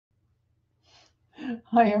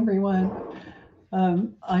Hi, everyone.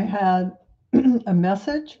 I had a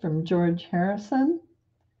message from George Harrison,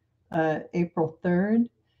 April 3rd,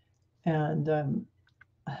 and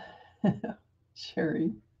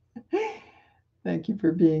Sherry, thank you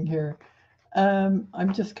for being here.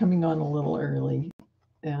 I'm just coming on a little early,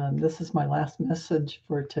 and this is my last message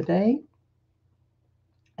for today.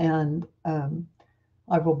 And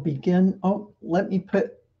I will begin. Oh, let me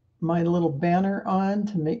put my little banner on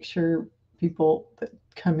to make sure people that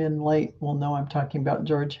come in late will know I'm talking about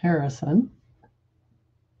George Harrison.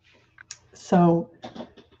 So,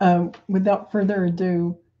 without further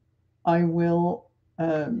ado, I will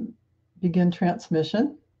um, begin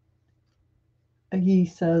transmission. He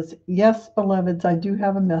says, "Yes, beloveds, I do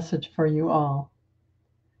have a message for you all.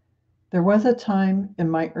 There was a time in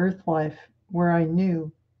my earth life where I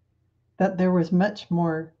knew that there was much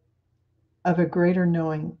more of a greater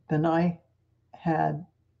knowing than I had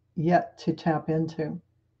yet to tap into.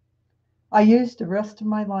 I used the rest of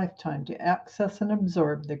my lifetime to access and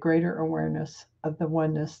absorb the greater awareness of the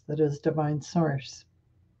oneness that is Divine Source.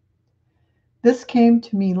 This came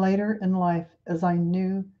to me later in life as I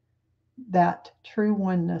knew that true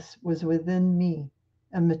oneness was within me,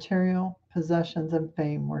 and material possessions and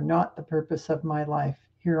fame were not the purpose of my life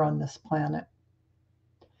here on this planet.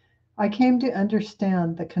 I came to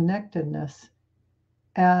understand the connectedness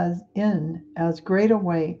as in as great a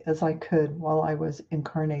way as I could while I was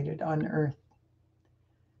incarnated on earth.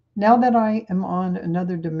 Now that I am on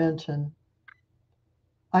another dimension,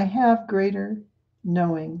 I have greater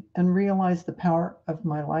knowing and realize the power of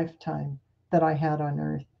my lifetime that I had on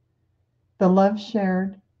earth. The love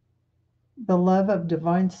shared, the love of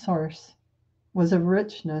Divine Source, was a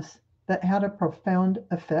richness that had a profound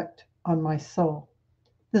effect on my soul.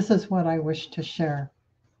 This is what I wish to share.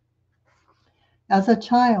 As a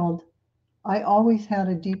child, I always had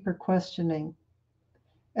a deeper questioning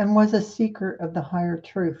and was a seeker of the higher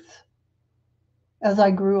truths. As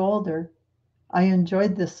I grew older, I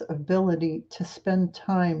enjoyed this ability to spend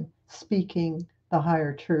time speaking the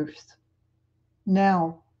higher truths.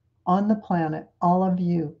 Now, on the planet, all of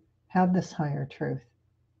you have this higher truth,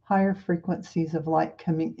 higher frequencies of light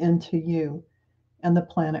coming into you and the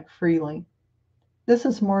planet freely. This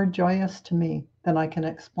is more joyous to me than I can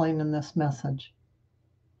explain in this message.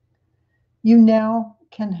 You now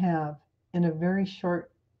can have, in a very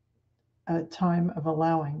short time of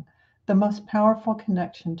allowing, the most powerful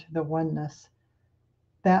connection to the oneness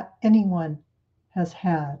that anyone has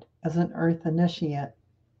had as an earth initiate.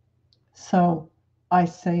 So I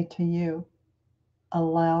say to you,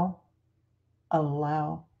 allow,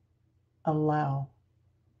 allow, allow.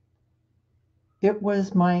 It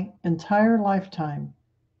was my entire lifetime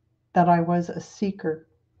that I was a seeker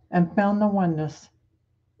and found the oneness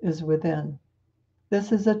is within.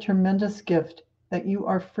 This is a tremendous gift that you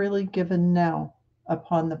are freely given now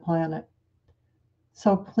upon the planet.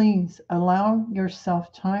 So please allow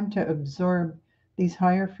yourself time to absorb these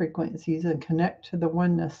higher frequencies and connect to the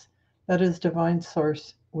oneness that is Divine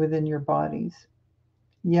Source within your bodies.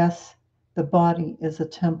 Yes, the body is a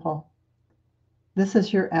temple. This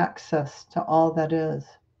is your access to all that is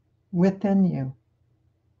within you.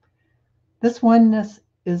 This oneness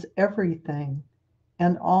is everything,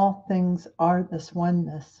 and all things are this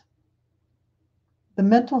oneness. The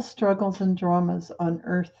mental struggles and dramas on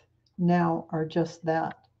earth now are just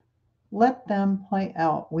that. Let them play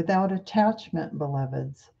out without attachment,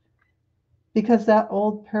 beloveds, because that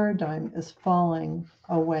old paradigm is falling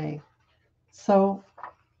away. So,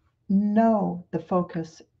 know the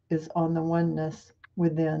focus is on the oneness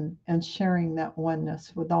within and sharing that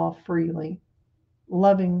oneness with all freely,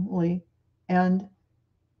 lovingly, and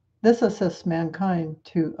this assists mankind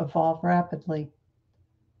to evolve rapidly.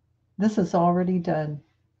 This is already done,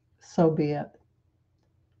 so be it.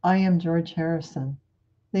 I am George Harrison,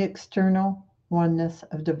 the external oneness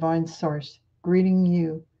of Divine Source, greeting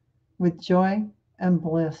you with joy and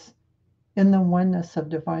bliss in the oneness of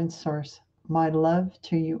Divine Source. My love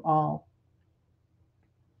to you all.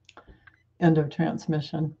 End of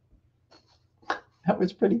transmission. That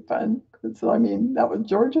was pretty fun. I mean, that was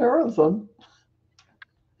George Harrison.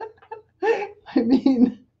 I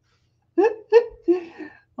mean,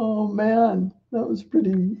 oh man, that was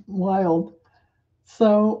pretty wild.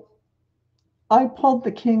 So I pulled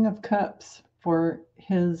the King of Cups for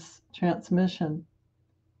his transmission,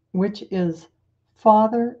 which is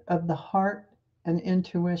Father of the Heart and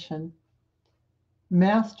Intuition,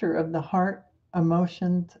 Master of the Heart,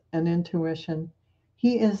 Emotions, and Intuition.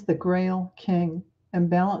 He is the Grail King and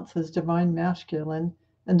balances Divine Masculine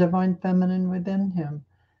and Divine Feminine within him,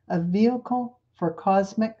 a vehicle for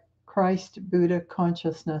cosmic Christ Buddha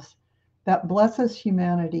consciousness that blesses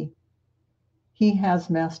humanity. He has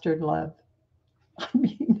mastered love. I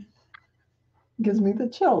mean, gives me the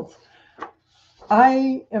chills.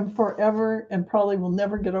 I am forever and probably will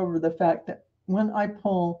never get over the fact that when I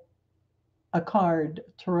pull a card,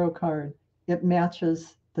 tarot card, it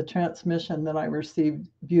matches the transmission that I received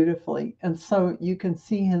beautifully. And so you can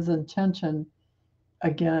see his intention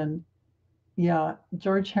again. Yeah,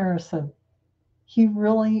 George Harrison, he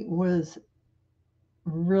really was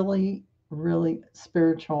really, really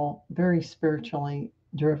spiritual, very spiritually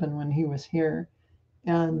driven when he was here,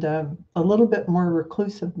 and a little bit more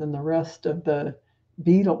reclusive than the rest of the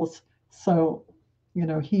Beatles. So,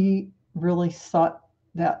 he really sought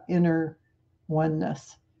that inner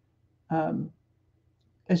oneness, um,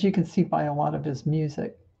 as you can see by a lot of his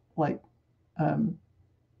music. Like, um,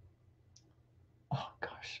 oh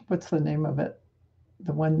gosh, what's the name of it?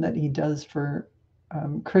 The one that he does for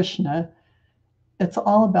Krishna. It's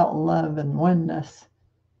all about love and oneness.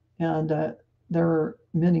 And there are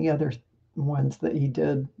many other ones that he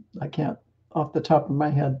did. I can't, off the top of my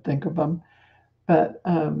head, think of them. But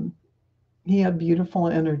he had beautiful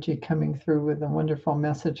energy coming through with a wonderful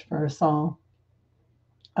message for us all.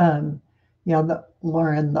 Um, yeah,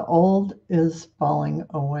 Lauren, the old is falling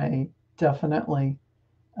away, definitely.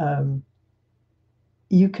 Um,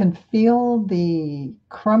 you can feel the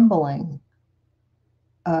crumbling,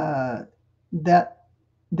 uh, that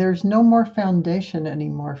there's no more foundation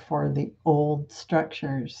anymore for the old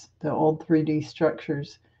structures, the old 3D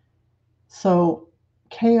structures. So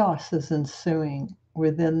chaos is ensuing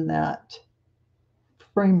within that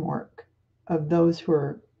framework of those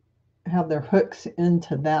who have their hooks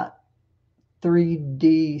into that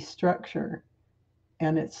 3D structure,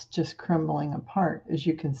 and it's just crumbling apart, as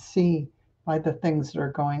you can see by the things that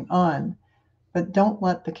are going on. But don't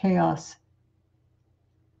let the chaos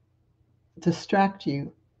distract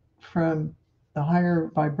you from the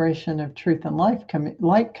higher vibration of truth and light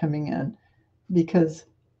coming in, because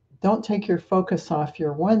don't take your focus off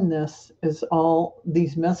your oneness, as all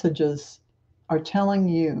these messages are telling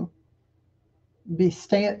you.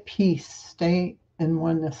 Stay at peace, stay in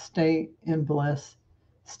oneness, stay in bliss,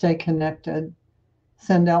 stay connected,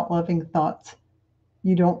 send out loving thoughts.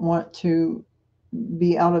 You don't want to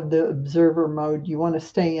be out of the observer mode. You want to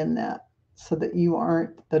stay in that so that you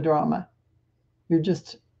aren't the drama. You're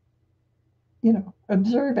just,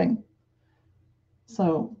 observing.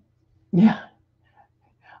 So, yeah,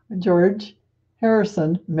 George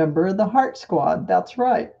Harrison, member of the Heart Squad. That's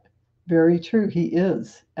right. Very true. He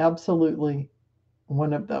is absolutely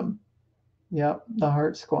one of them. Yep, the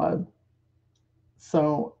Heart Squad.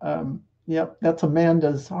 So, yep, that's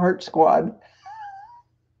Amanda's Heart Squad.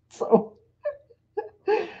 So,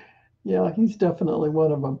 yeah, he's definitely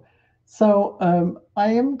one of them. So,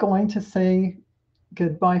 I am going to say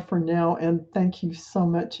goodbye for now, and thank you so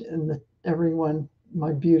much, everyone,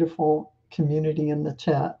 my beautiful community in the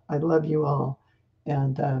chat. I love you all,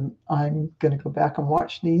 and I'm going to go back and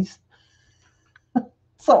watch these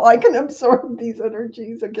so I can absorb these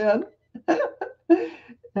energies again.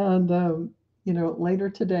 And later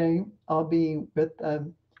today I'll be with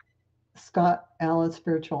Scott Allen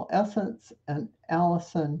Spiritual Essence and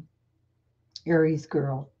Allison Aries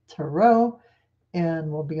Girl Tarot, and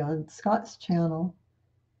we'll be on Scott's channel.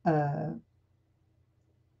 Uh,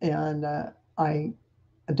 and I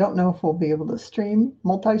don't know if we'll be able to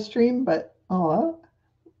multi-stream, but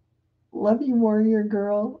love you, warrior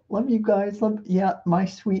girl. Love you guys. Yeah, my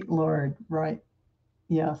sweet Lord. Right.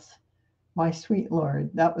 Yes, my sweet Lord.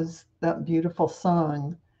 That was that beautiful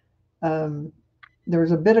song. Um, there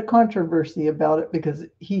was a bit of controversy about it because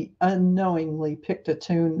he unknowingly picked a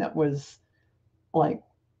tune that was like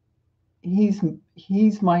he's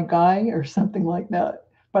he's my guy or something like that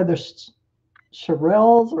by the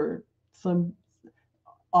Shirelles or some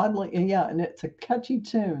oddly, yeah, and it's a catchy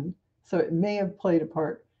tune, so it may have played a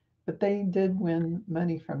part, but they did win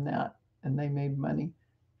money from that, and they made money.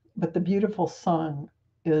 But the beautiful song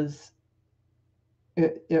is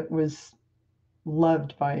it was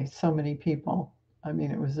loved by so many people. I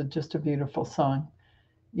mean, it was just a beautiful song.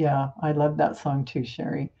 Yeah, I love that song too,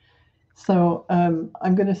 Sherry. So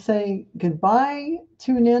I'm going to say goodbye.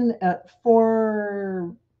 Tune in at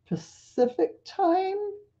 4 Pacific time.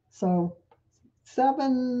 So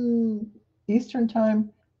 7 Eastern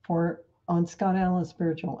time for on Scott Allen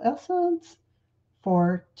Spiritual Essence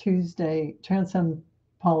for Tuesday Transcend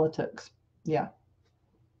Politics. Yeah.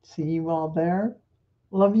 See you all there.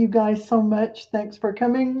 Love you guys so much. Thanks for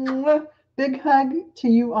coming. Big hug to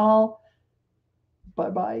you all. Bye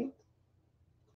bye.